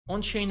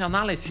On-chain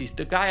analysis,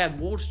 the guy at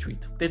Wall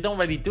Street, they don't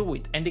really do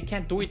it, and they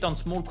can't do it on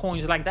small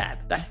coins like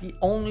that. That's the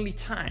only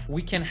time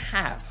we can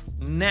have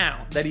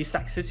now that is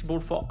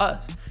accessible for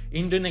us.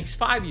 In the next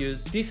 5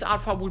 years, this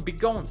alpha will be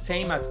gone,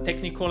 same as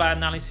technical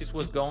analysis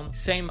was gone,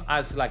 same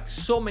as like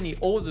so many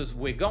others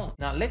were gone.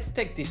 Now let's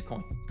take this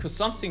coin, because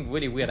something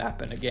really weird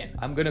happened again.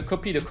 I'm gonna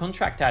copy the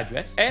contract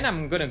address and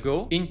I'm gonna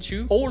go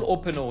into all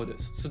open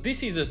orders. So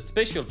this is a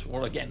special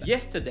tool again.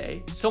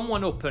 Yesterday,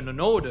 someone opened an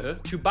order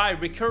to buy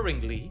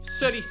recurringly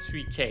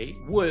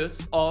 33K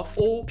worth of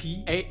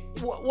OPA,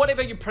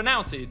 whatever you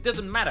pronounce it, it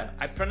doesn't matter.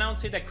 I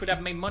pronounce it, I could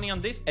have made money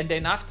on this. And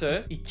then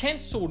after, he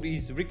canceled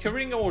his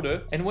recurring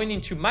order and went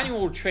into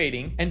manual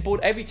trading and bought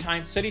every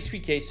time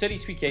 33K,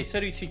 33K,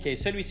 33K,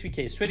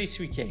 33K,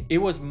 33K. It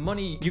was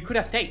money you could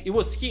have taken. It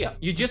was here.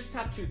 You just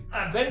have to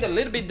bend a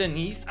little bit the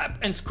knees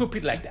and scoop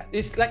it like that.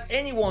 It's like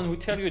anyone who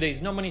tell you there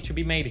is no money to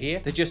be made here,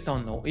 they just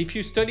don't know. If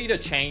you study the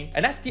chain,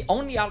 and that's the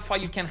only alpha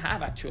you can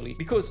have actually,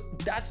 because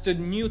that's the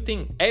new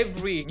thing.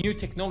 Every new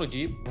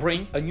technology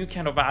brings a new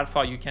kind of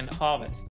alpha you can harvest.